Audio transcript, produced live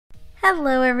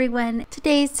Hello everyone!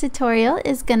 Today's tutorial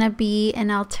is going to be an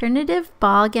alternative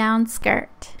ball gown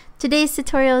skirt. Today's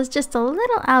tutorial is just a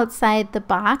little outside the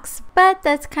box, but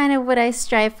that's kind of what I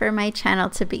strive for my channel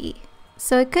to be.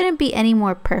 So it couldn't be any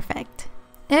more perfect.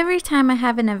 Every time I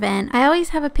have an event, I always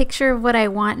have a picture of what I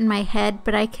want in my head,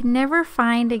 but I can never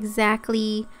find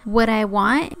exactly what I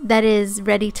want that is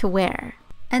ready to wear.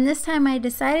 And this time I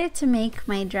decided to make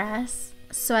my dress,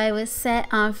 so I was set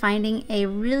on finding a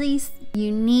really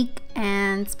unique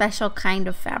and special kind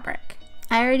of fabric.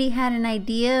 I already had an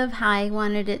idea of how I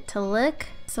wanted it to look,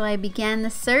 so I began the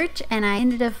search and I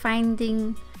ended up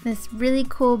finding this really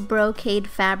cool brocade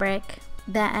fabric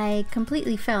that I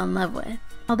completely fell in love with.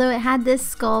 Although it had this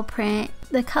skull print,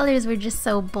 the colors were just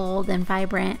so bold and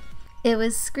vibrant. It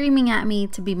was screaming at me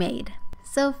to be made.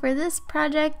 So for this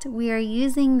project, we are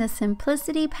using the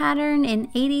Simplicity pattern in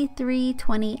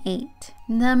 8328.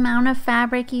 The amount of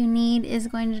fabric you need is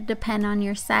going to depend on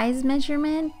your size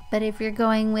measurement, but if you're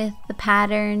going with the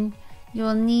pattern,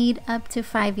 you'll need up to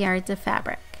 5 yards of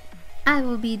fabric. I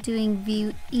will be doing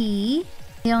view E.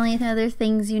 The only other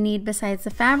things you need besides the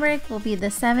fabric will be the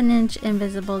 7-inch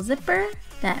invisible zipper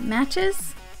that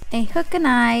matches, a hook and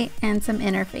eye, and some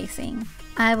interfacing.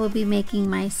 I will be making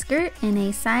my skirt in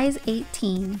a size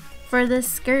 18. For the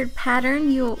skirt pattern,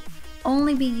 you'll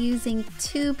only be using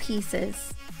 2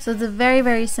 pieces. So it's a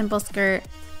very simple skirt,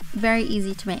 very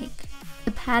easy to make.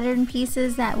 The pattern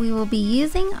pieces that we will be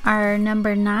using are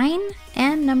number 9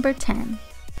 and number 10.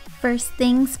 First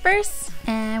things first,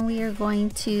 and we are going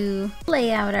to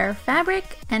lay out our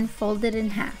fabric and fold it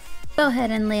in half. Go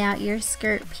ahead and lay out your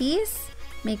skirt piece,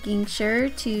 making sure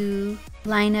to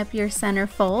line up your center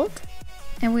fold.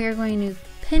 And we are going to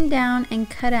pin down and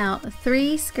cut out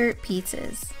 3 skirt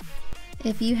pieces.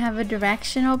 If you have a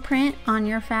directional print on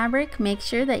your fabric, make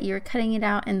sure that you're cutting it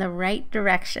out in the right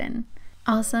direction.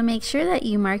 Also make sure that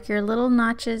you mark your little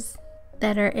notches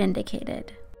that are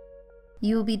indicated.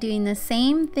 You will be doing the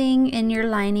same thing in your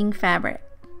lining fabric.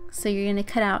 So you're going to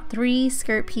cut out 3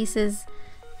 skirt pieces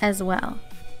as well.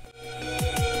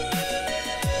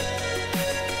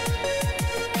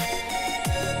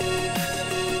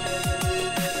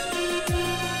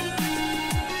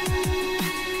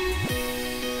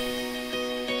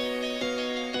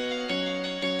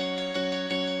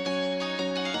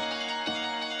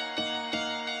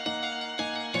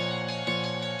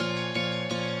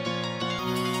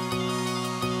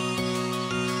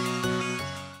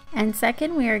 And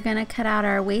second, we are going to cut out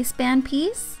our waistband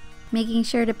piece, making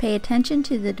sure to pay attention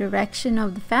to the direction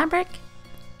of the fabric.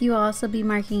 You will also be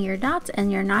marking your dots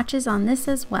and your notches on this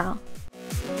as well.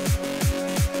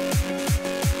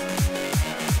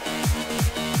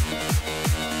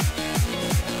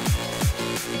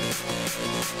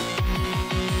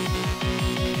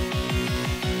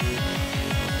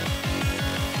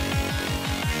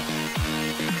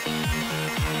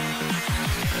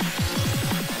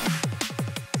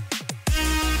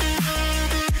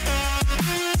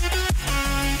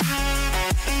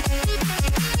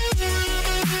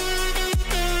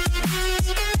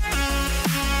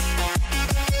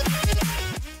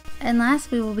 And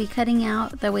last, we will be cutting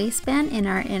out the waistband in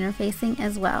our interfacing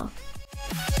as well.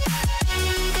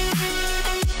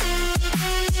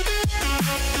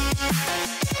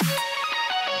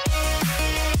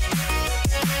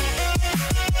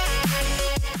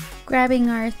 Grabbing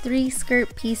our 3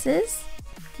 skirt pieces,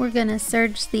 we're going to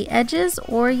serge the edges,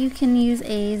 or you can use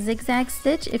a zigzag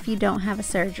stitch if you don't have a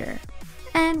serger.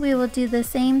 And we will do the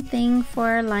same thing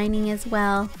for our lining as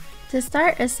well. To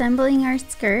start assembling our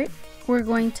skirt, we're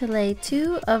going to lay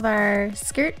 2 of our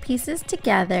skirt pieces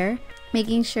together,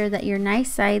 making sure that your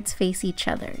nice sides face each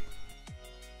other.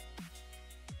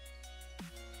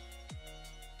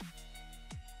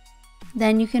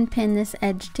 Then you can pin this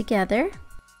edge together.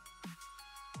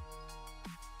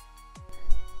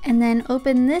 And then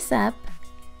open this up,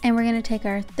 and we're going to take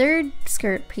our 3rd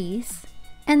skirt piece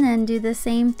and then do the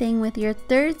same thing with your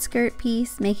 3rd skirt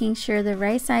piece, making sure the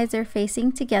right sides are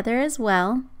facing together as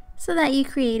well, so that you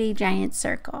create a giant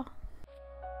circle.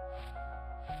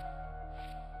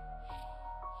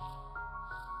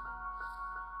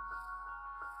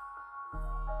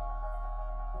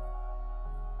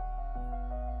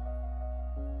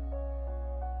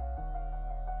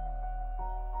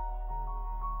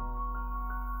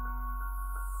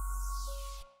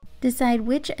 Decide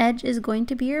which edge is going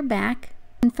to be your back,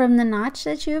 and from the notch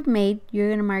that you have made, you're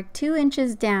going to mark 2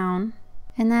 inches down.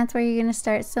 And that's where you're going to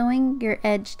start sewing your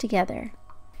edge together.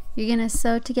 You're going to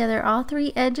sew together all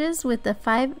 3 edges with the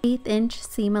 5/8 inch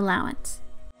seam allowance.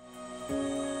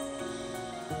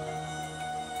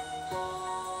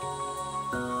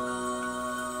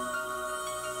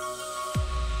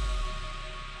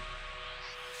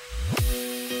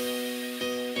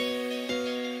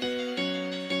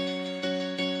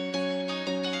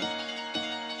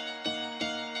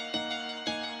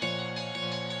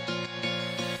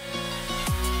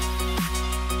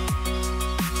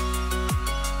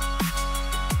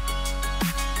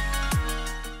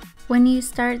 When you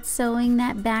start sewing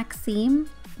that back seam,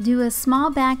 do a small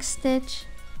back stitch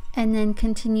and then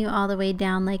continue all the way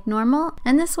down like normal,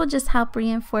 and this will just help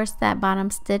reinforce that bottom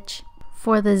stitch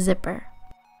for the zipper.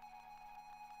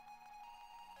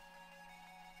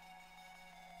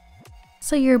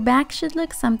 So your back should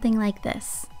look something like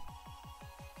this.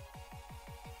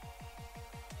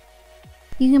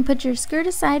 You can put your skirt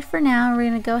aside for now. We're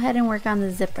going to go ahead and work on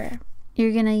the zipper.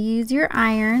 You're going to use your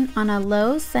iron on a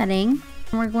low setting,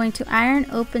 and we're going to iron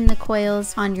open the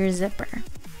coils on your zipper.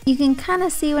 You can kind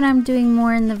of see what I'm doing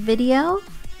more in the video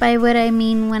by what I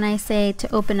mean when I say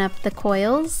to open up the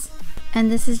coils.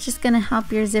 And this is just going to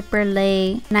help your zipper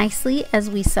lay nicely as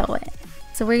we sew it.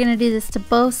 So we're going to do this to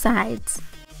both sides.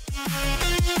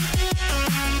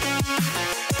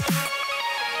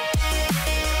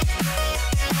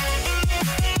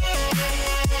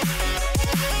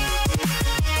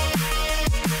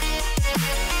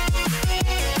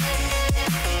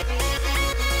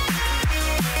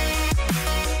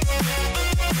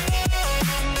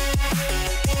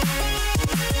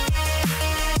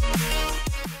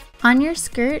 On your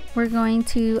skirt, we're going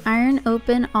to iron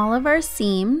open all of our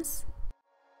seams.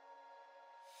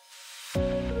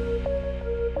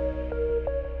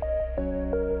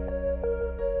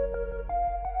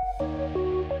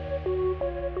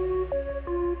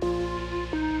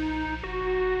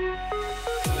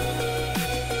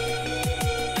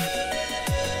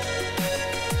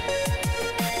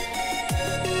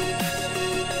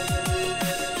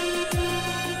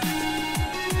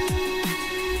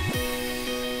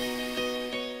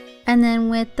 And then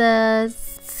with the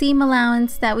seam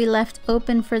allowance that we left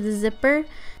open for the zipper,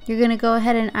 you're going to go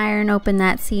ahead and iron open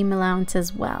that seam allowance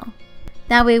as well.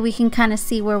 That way we can kind of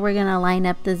see where we're going to line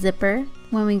up the zipper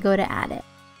when we go to add it.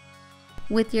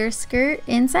 With your skirt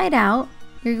inside out,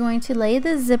 you're going to lay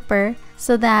the zipper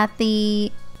so that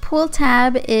the pull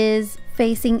tab is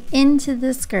facing into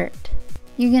the skirt.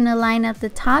 You're going to line up the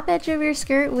top edge of your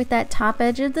skirt with that top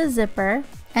edge of the zipper,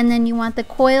 and then you want the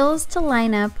coils to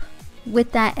line up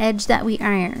with that edge that we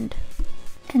ironed.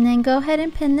 And then go ahead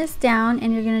and pin this down,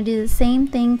 and you're going to do the same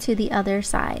thing to the other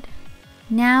side.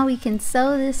 Now we can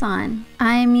sew this on.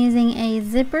 I am using a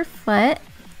zipper foot,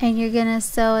 and you're going to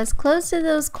sew as close to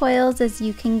those coils as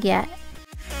you can get.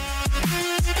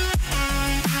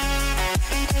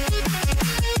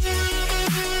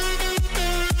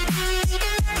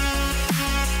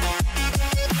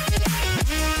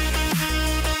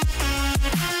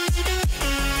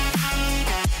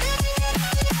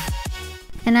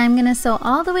 And I'm going to sew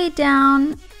all the way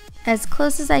down as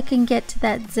close as I can get to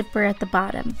that zipper at the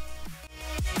bottom.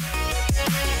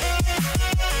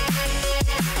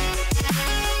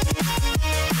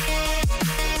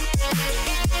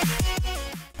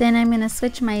 Then I'm going to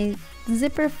switch my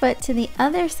zipper foot to the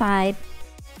other side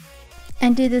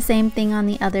and do the same thing on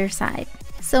the other side,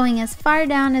 sewing as far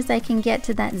down as I can get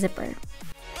to that zipper.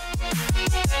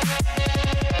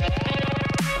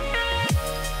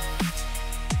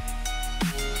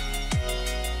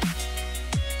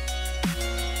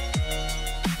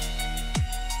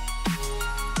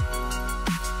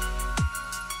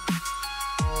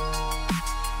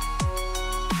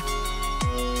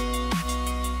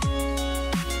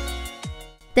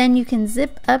 Then you can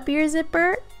zip up your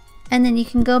zipper, and then you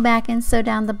can go back and sew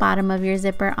down the bottom of your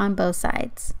zipper on both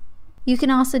sides. You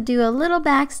can also do a little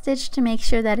back stitch to make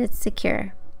sure that it's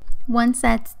secure. Once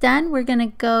that's done, we're going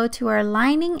to go to our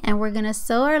lining, and we're going to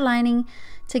sew our lining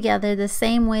together the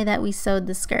same way that we sewed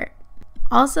the skirt.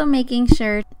 Also making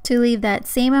sure to leave that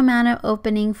same amount of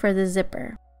opening for the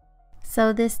zipper.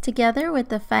 Sew this together with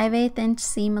the 5/8 inch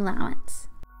seam allowance.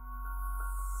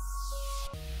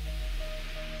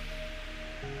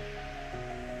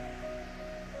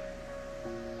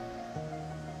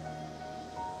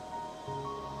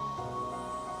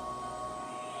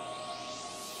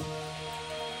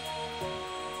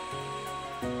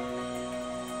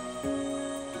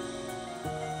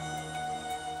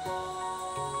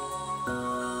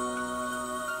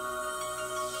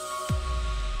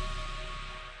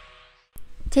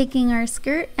 Taking our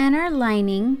skirt and our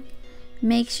lining,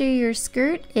 make sure your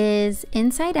skirt is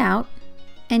inside out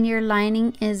and your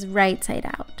lining is right side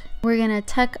out. We're going to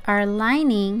tuck our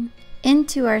lining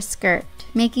into our skirt,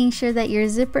 making sure that your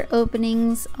zipper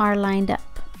openings are lined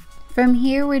up. From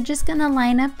here, we're just going to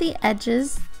line up the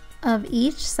edges of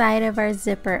each side of our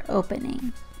zipper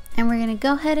opening. And we're going to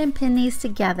go ahead and pin these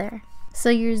together. So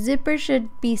your zipper should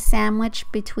be sandwiched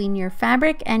between your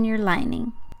fabric and your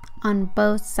lining on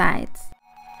both sides.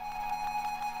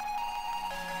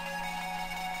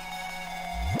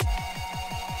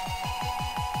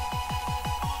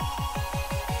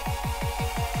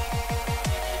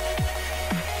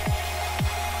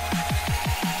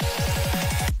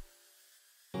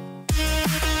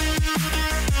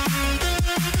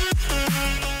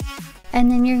 And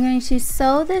then you're going to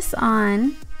sew this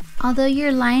on. Although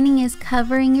your lining is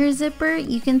covering your zipper,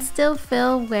 you can still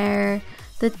feel where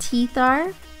the teeth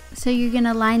are. So you're going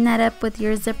to line that up with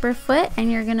your zipper foot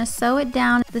and you're going to sew it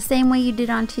down the same way you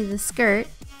did onto the skirt.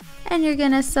 And you're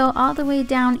going to sew all the way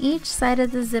down each side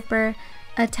of the zipper,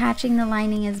 attaching the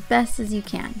lining as best as you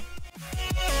can.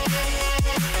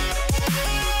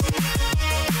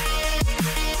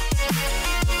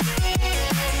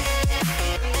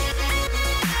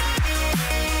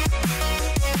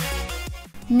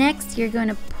 Next, you're going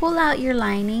to pull out your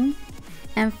lining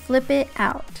and flip it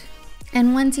out.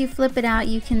 And once you flip it out,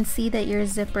 you can see that your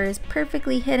zipper is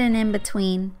perfectly hidden in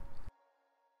between.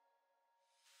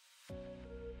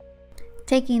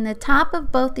 Taking the top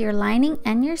of both your lining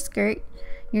and your skirt,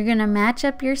 you're going to match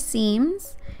up your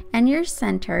seams and your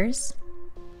centers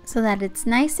so that it's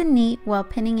nice and neat while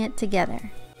pinning it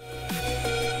together.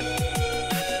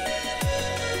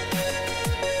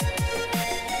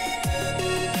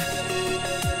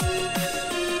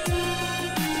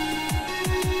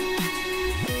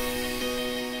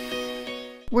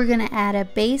 We're going to add a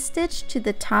base stitch to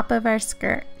the top of our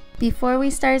skirt. Before we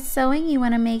start sewing, you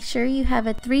want to make sure you have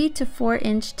a 3 to 4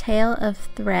 inch tail of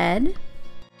thread.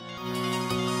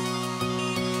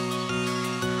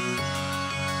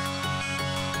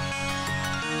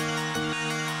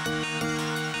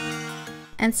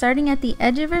 And starting at the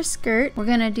edge of our skirt, we're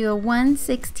going to do a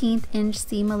 1/16 inch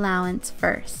seam allowance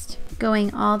first,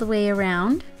 going all the way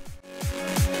around.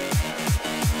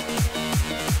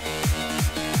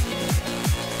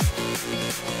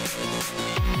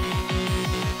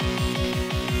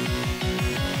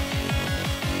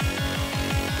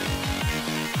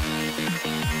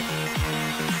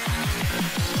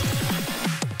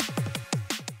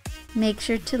 Make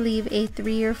sure to leave a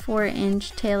 3 or 4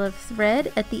 inch tail of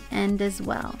thread at the end as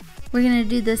well. We're going to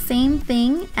do the same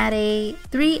thing at a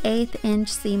 3/8 inch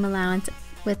seam allowance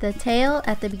with a tail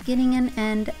at the beginning and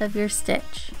end of your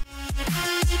stitch.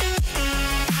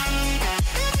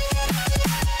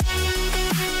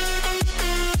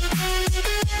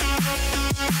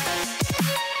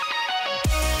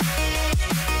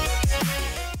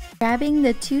 Grabbing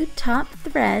the 2 top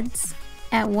threads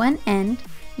at one end,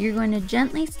 you're going to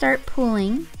gently start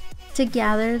pulling to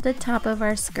gather the top of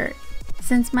our skirt.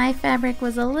 Since my fabric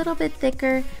was a little bit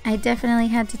thicker, I definitely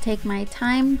had to take my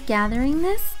time gathering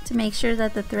this to make sure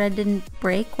that the thread didn't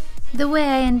break. The way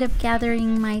I end up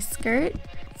gathering my skirt,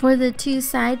 for the 2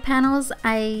 side panels,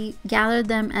 I gathered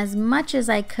them as much as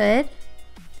I could,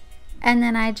 and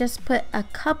then I just put a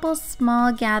couple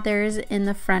small gathers in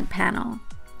the front panel.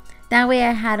 That way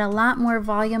I had a lot more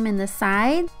volume in the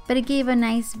side, but it gave a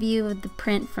nice view of the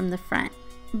print from the front.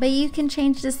 But you can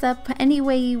change this up any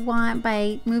way you want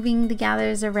by moving the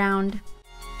gathers around.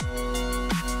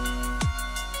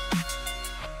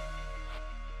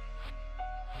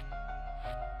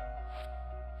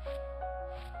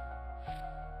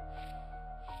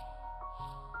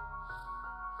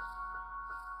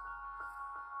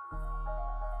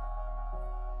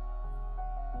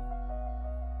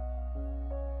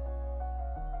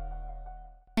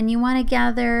 And you want to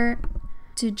gather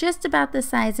to just about the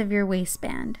size of your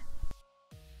waistband.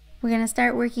 We're going to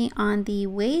start working on the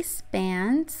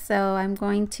waistband, so I'm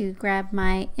going to grab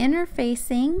my inner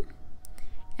facing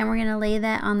and we're going to lay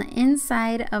that on the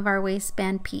inside of our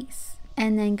waistband piece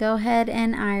and then go ahead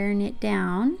and iron it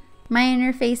down. My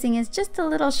inner facing is just a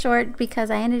little short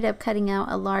because I ended up cutting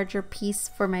out a larger piece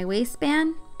for my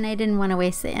waistband and I didn't want to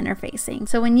waste the inner facing.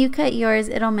 So when you cut yours,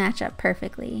 it'll match up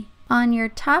perfectly. On your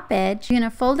top edge, you're going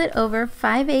to fold it over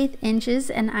 5/8 inches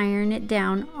and iron it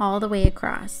down all the way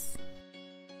across.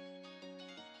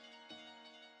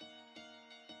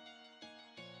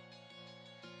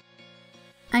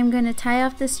 I'm going to tie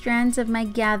off the strands of my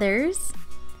gathers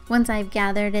once I've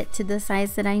gathered it to the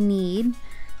size that I need.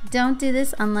 Don't do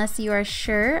this unless you are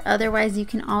sure, otherwise you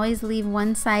can always leave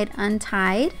one side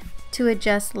untied to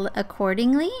adjust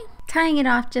accordingly. Tying it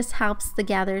off just helps the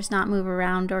gathers not move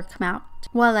around or come out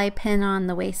while I pin on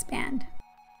the waistband.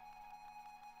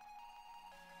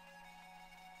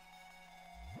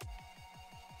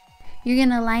 You're going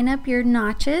to line up your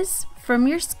notches from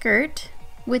your skirt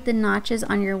with the notches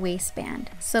on your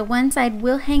waistband. So one side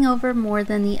will hang over more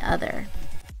than the other.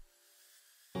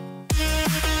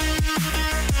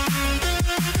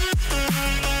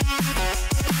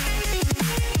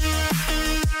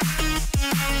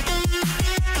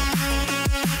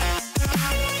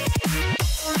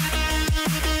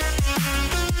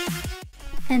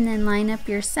 And then line up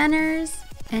your centers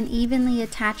and evenly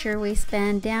attach your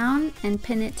waistband down and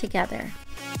pin it together.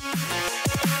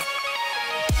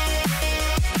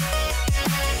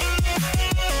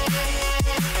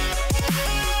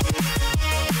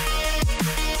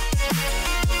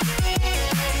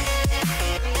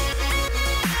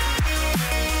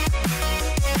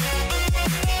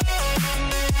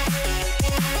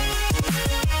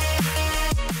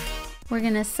 we're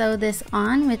going to sew this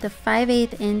on with a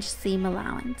 5/8 inch seam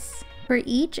allowance. For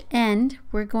each end,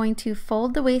 we're going to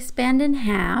fold the waistband in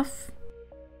half.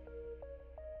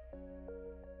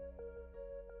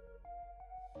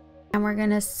 And we're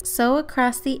going to sew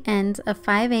across the ends a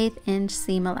 5/8 inch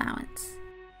seam allowance.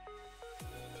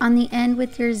 On the end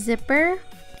with your zipper,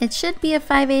 it should be a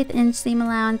 5/8 inch seam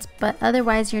allowance, but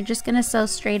otherwise you're just going to sew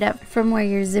straight up from where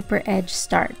your zipper edge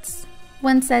starts.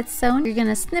 Once that's sewn, you're going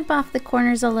to snip off the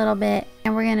corners a little bit,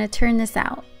 and we're going to turn this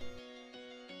out.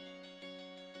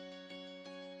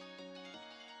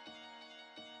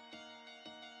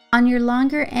 On your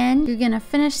longer end, you're going to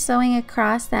finish sewing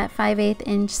across that 5/8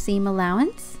 inch seam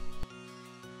allowance.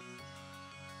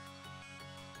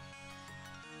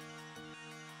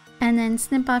 And then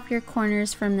snip off your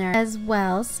corners from there as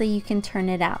well so you can turn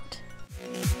it out.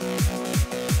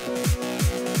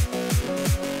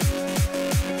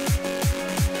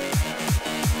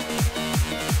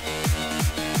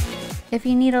 If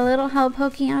you need a little help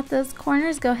poking out those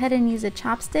corners, go ahead and use a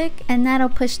chopstick and that'll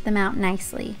push them out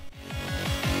nicely.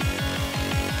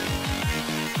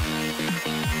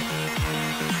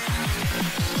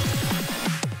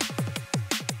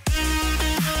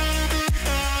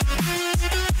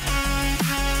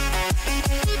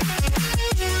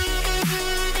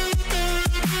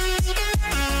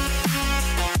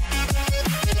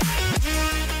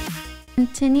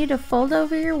 Continue to fold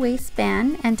over your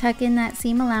waistband and tuck in that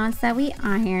seam allowance that we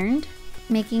ironed,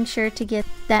 making sure to get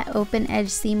that open edge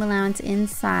seam allowance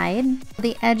inside.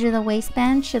 The edge of the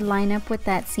waistband should line up with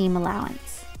that seam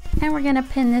allowance. And we're going to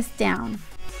pin this down.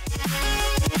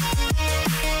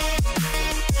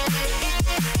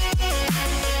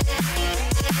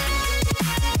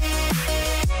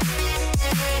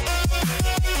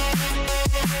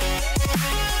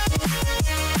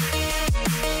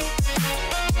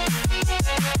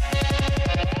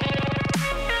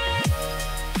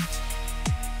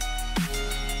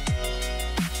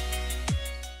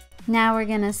 Now we're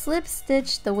going to slip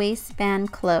stitch the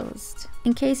waistband closed.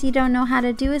 In case you don't know how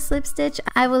to do a slip stitch,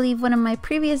 I will leave one of my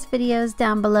previous videos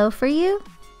down below for you.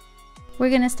 We're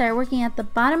going to start working at the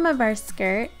bottom of our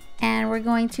skirt and we're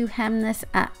going to hem this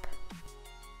up.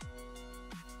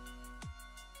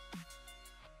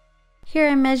 Here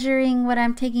I'm measuring what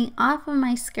I'm taking off of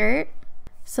my skirt.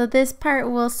 So this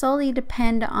part will solely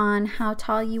depend on how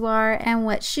tall you are and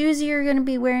what shoes you're going to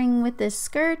be wearing with this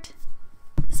skirt.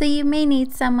 So you may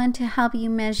need someone to help you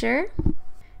measure.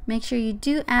 Make sure you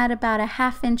do add about a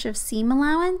 1/2 inch of seam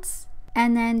allowance,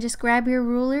 and then just grab your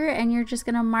ruler and you're just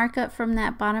going to mark up from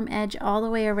that bottom edge all the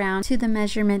way around to the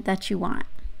measurement that you want.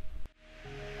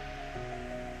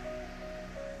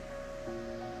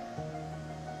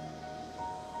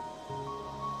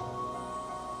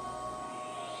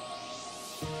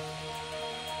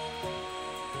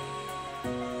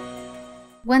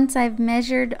 Once I've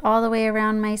measured all the way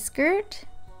around my skirt,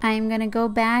 I'm going to go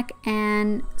back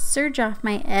and serge off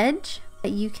my edge.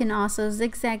 You can also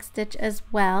zigzag stitch as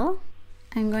well.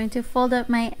 I'm going to fold up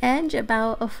my edge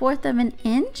about 1/4 of an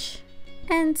inch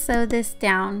and sew this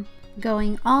down,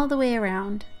 going all the way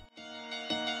around.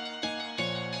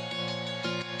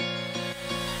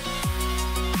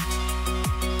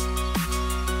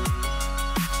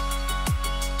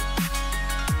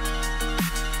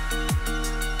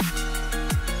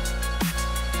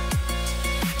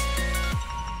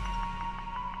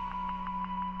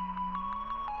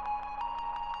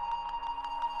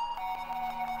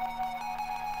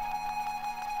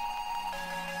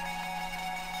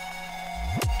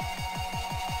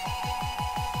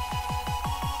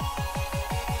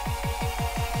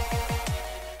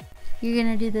 You're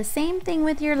going to do the same thing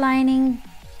with your lining,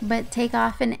 but take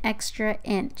off an extra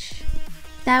inch.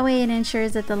 That way it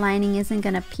ensures that the lining isn't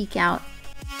going to peek out.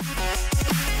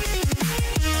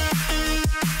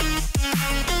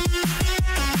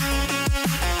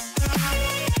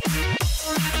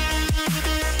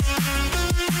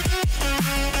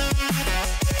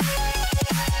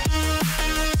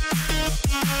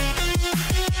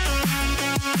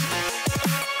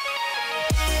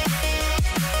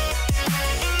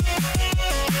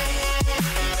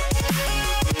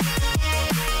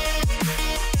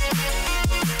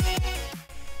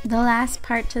 The last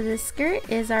part to this skirt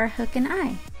is our hook and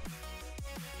eye.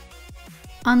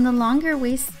 On the longer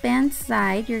waistband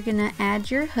side, you're going to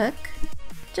add your hook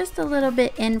just a little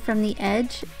bit in from the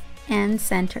edge and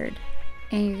centered.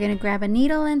 And you're going to grab a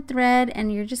needle and thread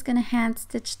and you're just going to hand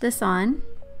stitch this on.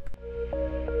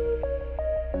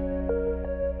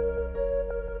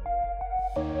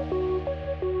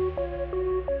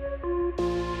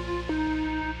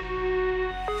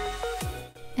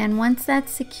 And once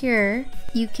that's secure,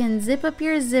 you can zip up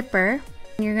your zipper.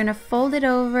 You're gonna fold it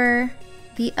over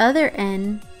the other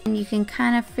end, and you can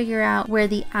kind of figure out where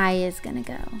the eye is gonna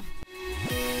go.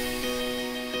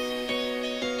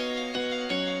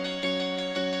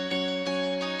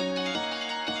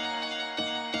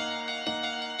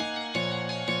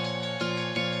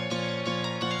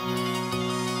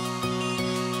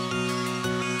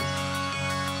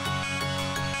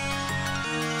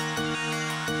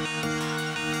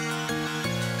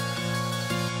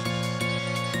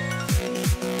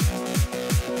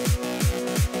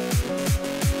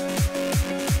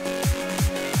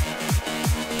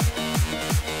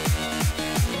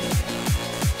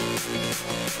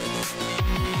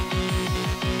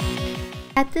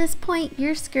 At this point,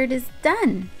 your skirt is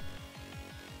done.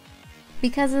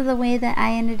 Because of the way that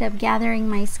I ended up gathering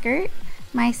my skirt,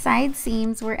 my side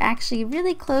seams were actually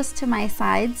really close to my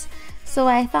sides, so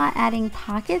I thought adding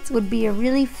pockets would be a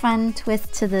really fun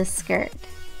twist to this skirt,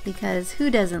 because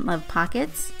who doesn't love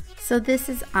pockets? So this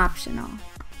is optional.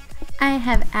 I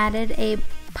have added a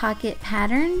pocket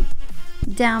pattern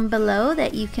down below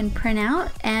that you can print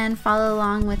out and follow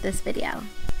along with this video.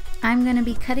 I'm going to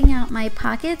be cutting out my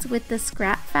pockets with the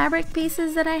scrap fabric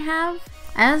pieces that I have.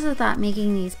 I also thought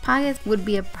making these pockets would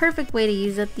be a perfect way to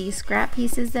use up these scrap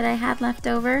pieces that I had left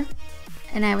over.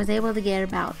 And I was able to get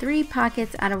about 3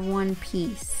 pockets out of 1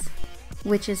 piece,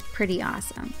 which is pretty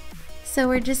awesome. So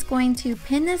we're just going to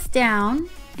pin this down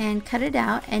and cut it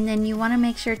out, and then you want to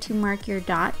make sure to mark your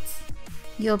dots.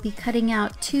 You'll be cutting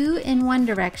out 2 in one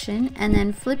direction, and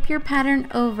then flip your pattern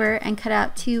over and cut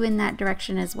out 2 in that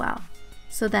direction as well,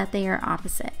 so that they are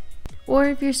opposite. Or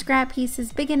if your scrap piece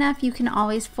is big enough, you can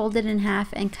always fold it in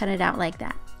half and cut it out like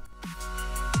that.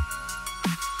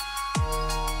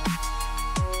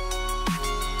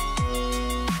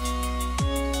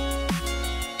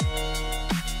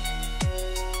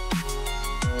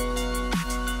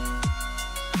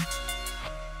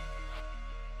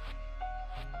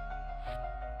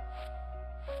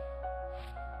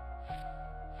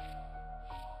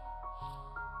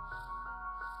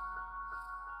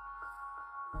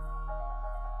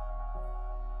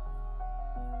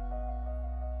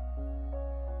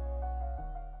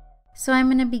 So I'm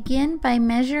going to begin by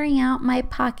measuring out my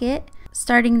pocket,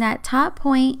 starting that top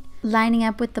point, lining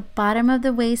up with the bottom of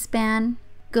the waistband,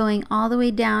 going all the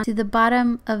way down to the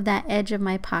bottom of that edge of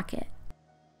my pocket.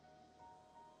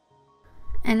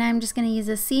 And I'm just going to use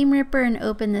a seam ripper and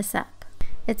open this up.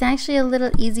 It's actually a little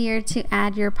easier to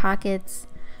add your pockets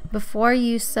before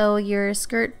you sew your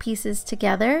skirt pieces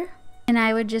together. And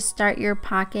I would just start your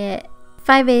pocket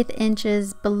 5/8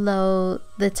 inches below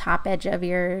the top edge of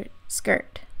your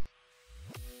skirt.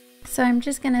 So I'm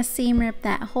just going to seam rip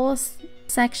that whole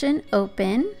section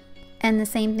open, and the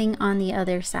same thing on the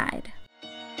other side.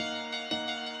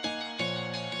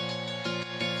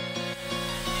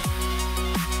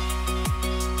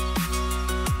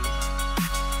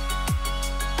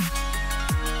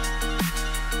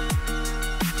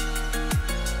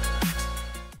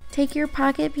 Take your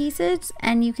pocket pieces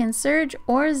and you can serge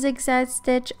or zigzag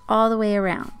stitch all the way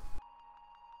around.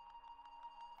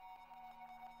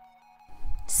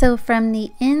 So from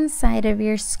the inside of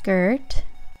your skirt,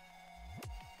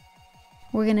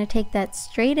 we're going to take that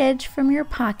straight edge from your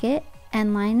pocket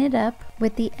and line it up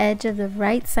with the edge of the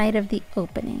right side of the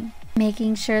opening,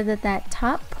 making sure that that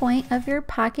top point of your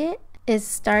pocket is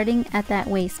starting at that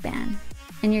waistband.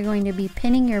 And you're going to be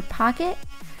pinning your pocket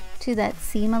to that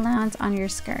seam allowance on your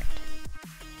skirt.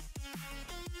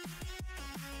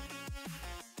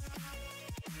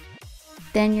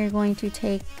 Then you're going to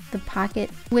take the pocket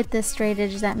with the straight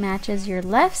edge that matches your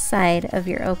left side of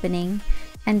your opening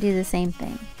and do the same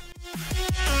thing.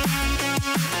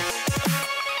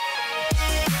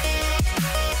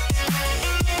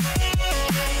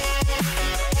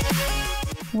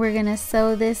 We're going to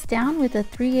sew this down with a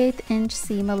 3/8 inch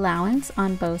seam allowance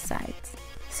on both sides.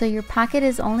 So your pocket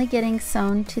is only getting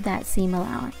sewn to that seam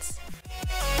allowance.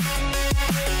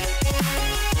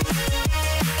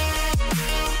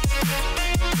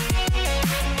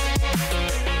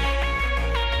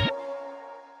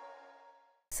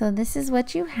 So this is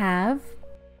what you have.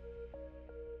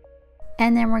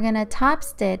 And then we're going to top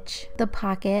stitch the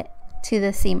pocket to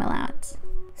the seam allowance.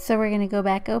 So we're going to go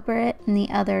back over it in the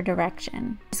other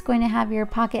direction. Just going to have your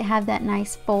pocket have that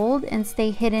nice fold and stay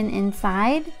hidden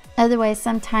inside. Otherwise,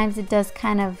 sometimes it does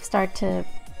kind of start to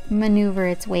maneuver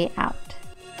its way out.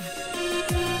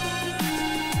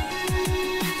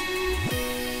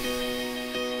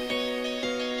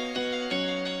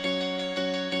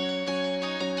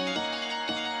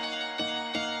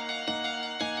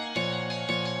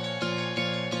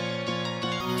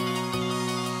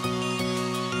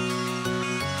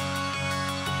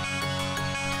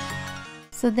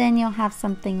 So then you'll have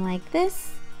something like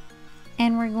this,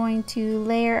 and we're going to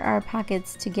layer our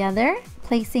pockets together,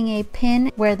 placing a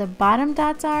pin where the bottom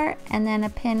dots are and then a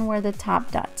pin where the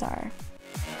top dots are.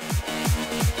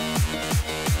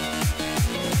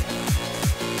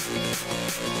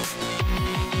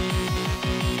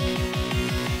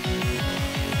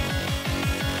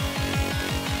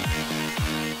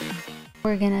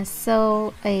 We're gonna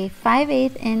sew a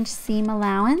 5/8 inch seam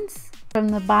allowance from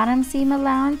the bottom seam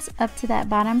allowance up to that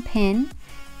bottom pin,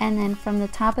 and then from the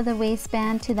top of the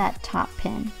waistband to that top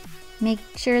pin. Make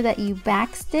sure that you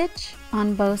back stitch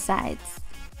on both sides.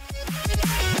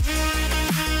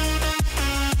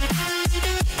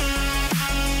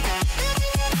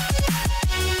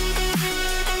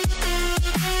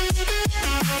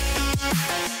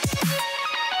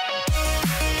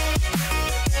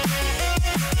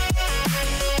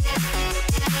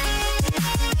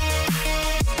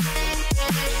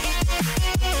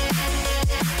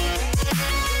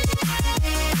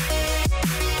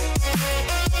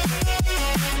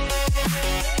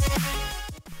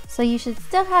 So you should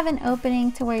still have an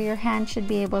opening to where your hand should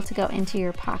be able to go into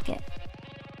your pocket.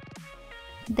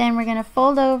 Then we're going to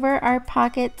fold over our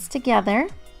pockets together,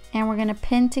 and we're going to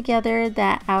pin together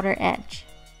that outer edge.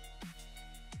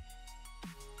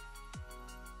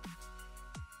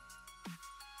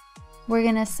 We're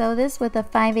going to sew this with a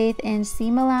 5/8 inch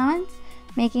seam allowance,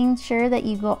 making sure that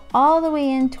you go all the way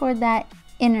in toward that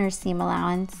inner seam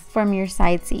allowance from your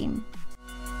side seam.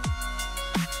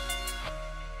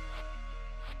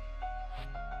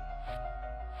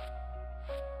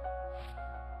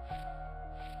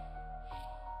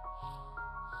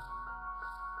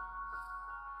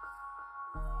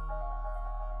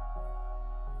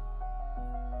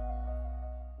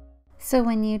 So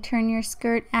when you turn your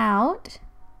skirt out,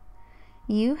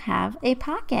 you have a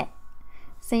pocket.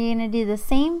 So you're going to do the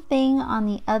same thing on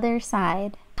the other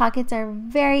side. Pockets are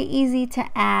very easy to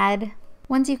add.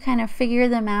 Once you kind of figure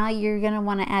them out, you're going to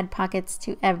want to add pockets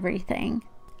to everything.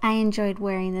 I enjoyed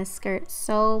wearing this skirt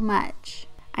so much.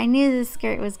 I knew this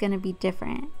skirt was going to be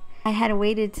different. I had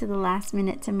waited to the last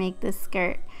minute to make this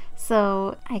skirt,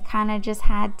 so I kind of just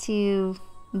had to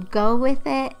go with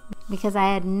it because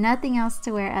I had nothing else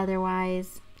to wear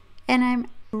otherwise. And I'm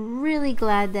really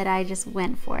glad that I just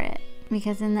went for it,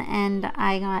 because in the end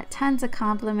I got tons of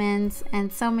compliments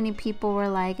and so many people were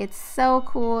like, it's so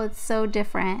cool, it's so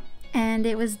different, and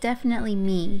it was definitely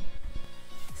me.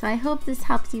 So I hope this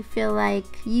helps you feel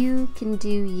like you can do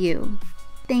you.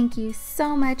 Thank you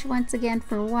so much once again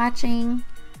for watching,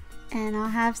 and I'll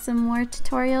have some more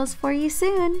tutorials for you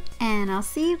soon, and I'll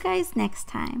see you guys next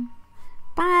time.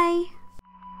 Bye!